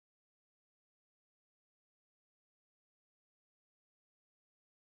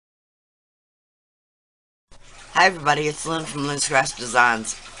Hi everybody, it's Lyn from Lyn's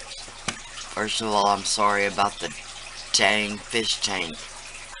Designs. First of all, I'm sorry about the dang fish tank.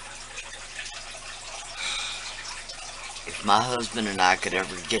 If my husband and I could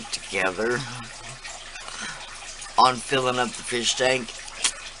ever get together on filling up the fish tank,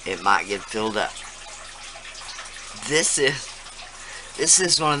 it might get filled up. This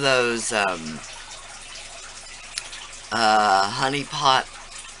is one of those honeypot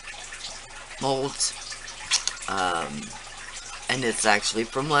molds. And it's actually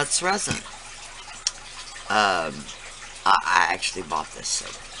from Let's Resin. I actually bought this, so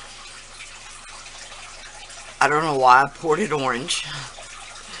I don't know why I poured it orange.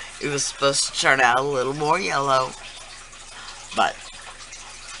 It was supposed to turn out a little more yellow, but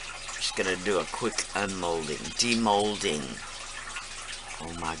I'm just gonna do a quick unmolding, demolding.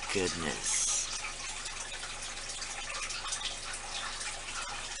 Oh my goodness.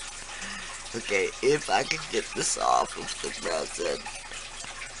 Okay, if I could get this off of the resin.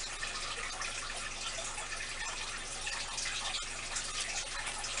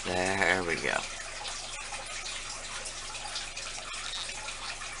 There we go.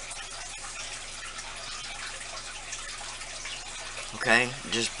 Okay,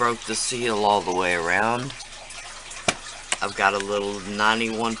 just broke the seal all the way around. I've got a little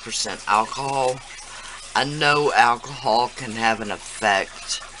 91% alcohol. I know alcohol can have an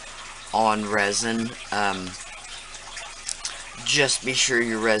effect on resin. Just be sure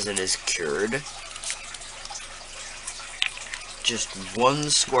your resin is cured. Just one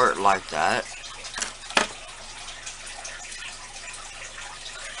squirt like that.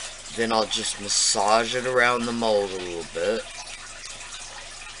 Then I'll just massage it around the mold a little bit.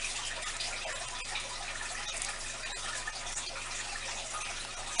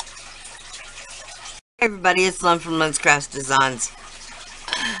 Hey everybody, it's Lyn from Lyn's Designs.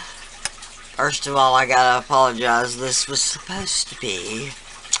 First of all, I gotta apologize. This was supposed to be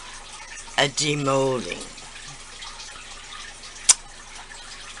a demolding.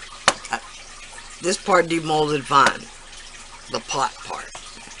 This part demolded fine. The pot part,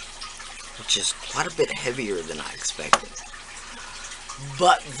 which is quite a bit heavier than I expected.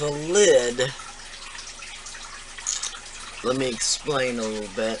 But the lid, let me explain a little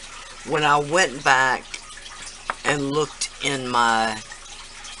bit. When I went back and looked in my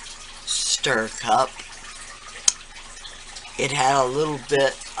stir cup, it had a little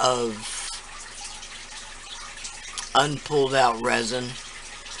bit of unpulled out resin,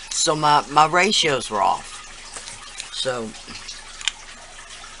 so my ratios were off. So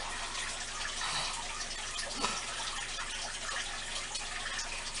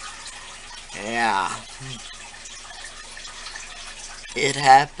yeah, it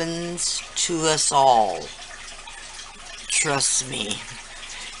happens to us all. Trust me.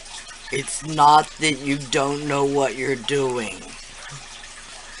 It's not that you don't know what you're doing.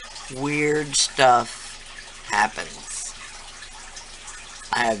 Weird stuff happens.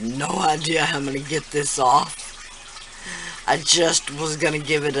 I have no idea how I'm going to get this off. I just was going to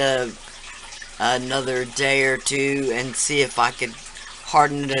give it another day or two and see if I could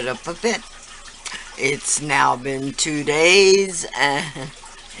harden it up a bit. It's now been 2 days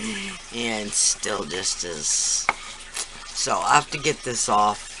and still just as... So I have to get this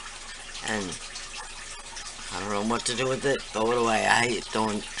off. And I don't know what to do with it. Throw it away. I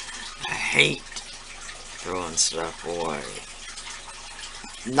hate throwing stuff away.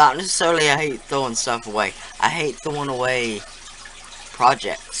 Not necessarily I hate throwing stuff away. I hate throwing away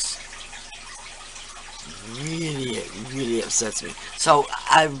projects. Really upsets me. So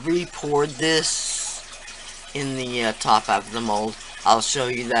I re-poured this in the top half of the mold. I'll show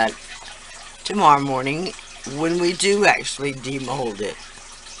you that tomorrow morning when we do actually demold it.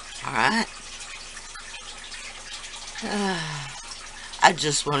 Alright. I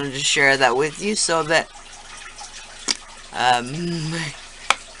just wanted to share that with you so that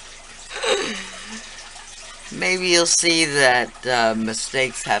maybe you'll see that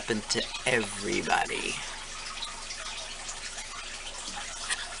mistakes happen to everybody.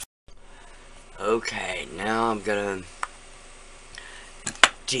 Okay, now I'm gonna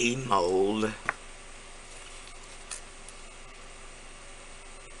demold.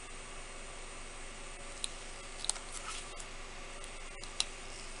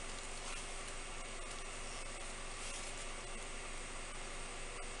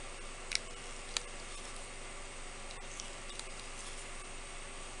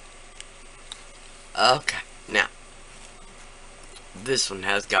 Okay, now, this one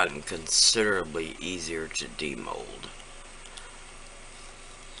has gotten considerably easier to demold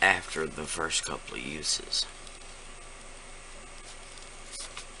after the first couple of uses.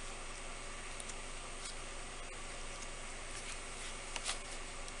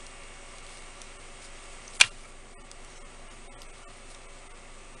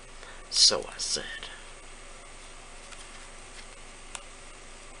 So I said.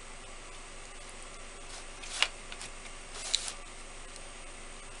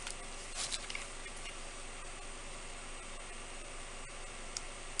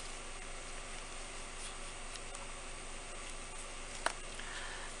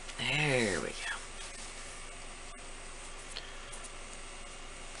 There we go.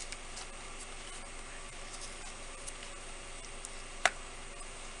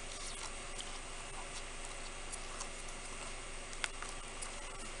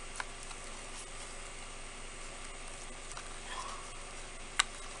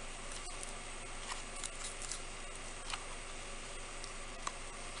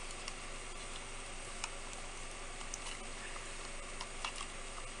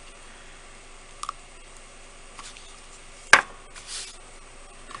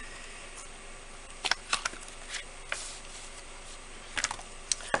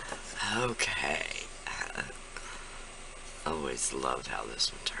 Okay. I always loved how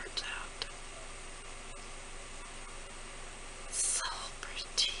this one turns out. So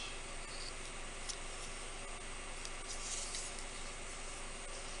pretty.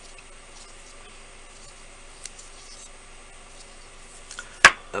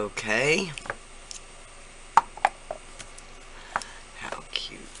 Okay. How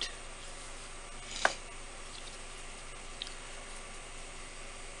cute.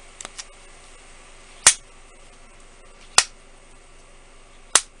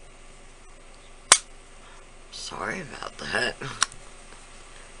 Sorry about that.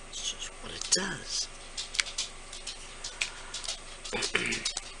 It's just what it does.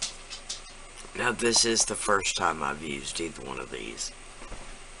 Now this is the first time I've used either one of these.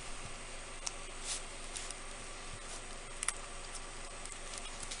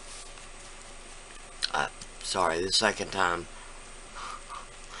 Sorry, the second time.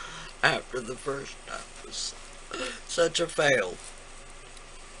 After the first time was such a fail.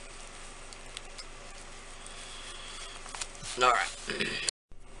 Alright.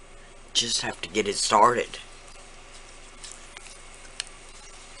 Just have to get it started.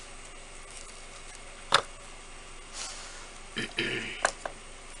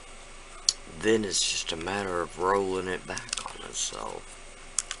 Then it's just a matter of rolling it back on itself.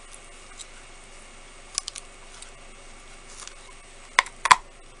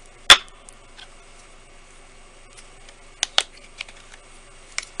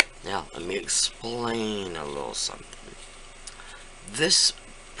 Now, let me explain a little something. This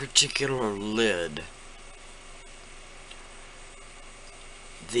particular lid,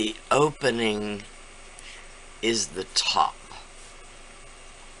 the opening is the top.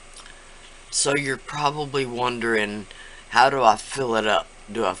 So you're probably wondering, how do I fill it up?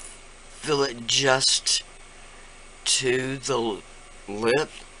 Do I fill it just to the lip?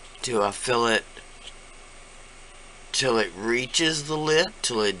 Do I fill it till it reaches the lip?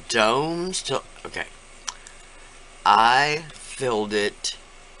 Till it domes? Okay. I filled it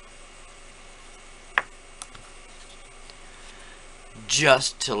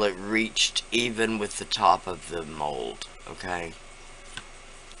just till it reached even with the top of the mold. Okay.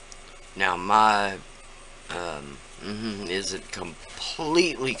 Now my isn't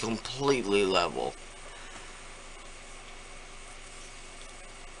completely level.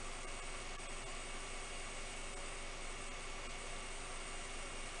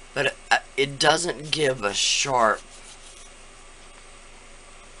 But it doesn't give a sharp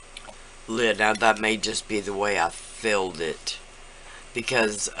lid. Now that may just be the way I filled it,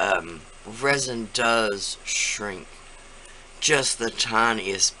 because resin does shrink just the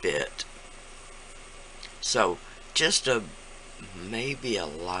tiniest bit. So just maybe a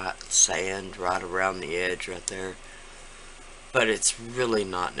light sand right around the edge right there, but it's really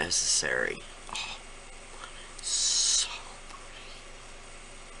not necessary. Oh, so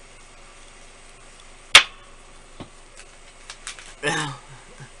pretty. Now,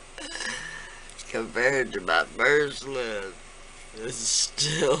 compared to my first lid, this is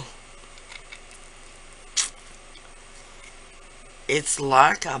still... It's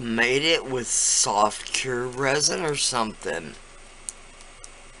like I made it with soft cure resin or something.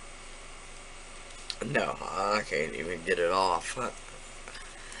 No, I can't even get it off.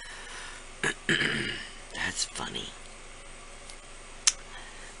 That's funny.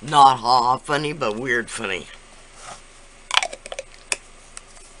 Not ha funny, but weird funny.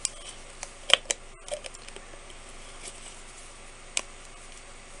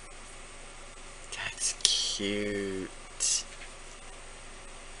 That's cute.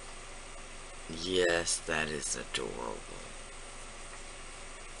 Yes, that is adorable.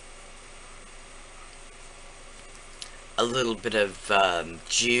 a little bit of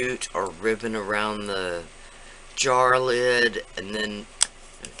jute or ribbon around the jar lid, and then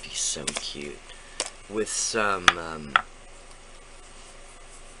it'd be so cute with some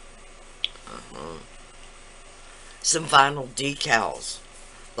some vinyl decals,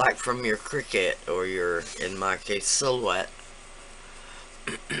 like from your Cricut or your, in my case, Silhouette.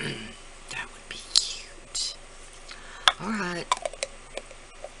 That would be cute. Alright.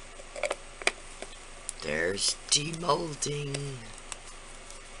 There's demolding.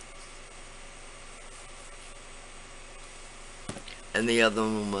 And the other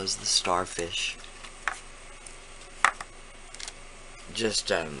one was the starfish.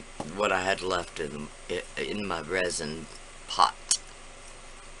 Just what I had left in my resin pot.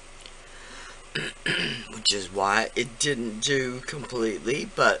 Which is why it didn't do completely,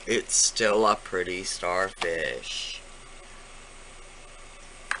 but it's still a pretty starfish.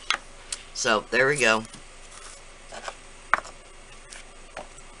 So, there we go.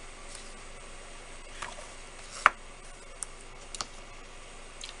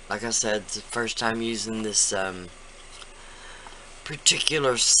 Like I said, it's the first time using this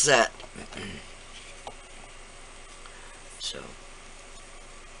particular set. So,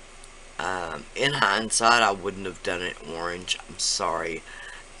 in hindsight, I wouldn't have done it orange. I'm sorry.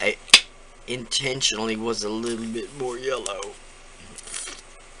 I intentionally was a little bit more yellow.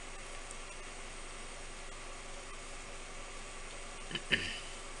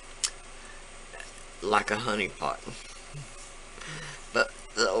 Like a honeypot. But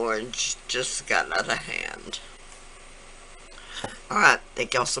the orange just got out of hand. Alright,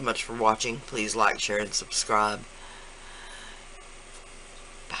 thank y'all so much for watching. Please like, share, and subscribe.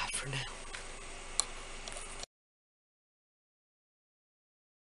 Bye for now.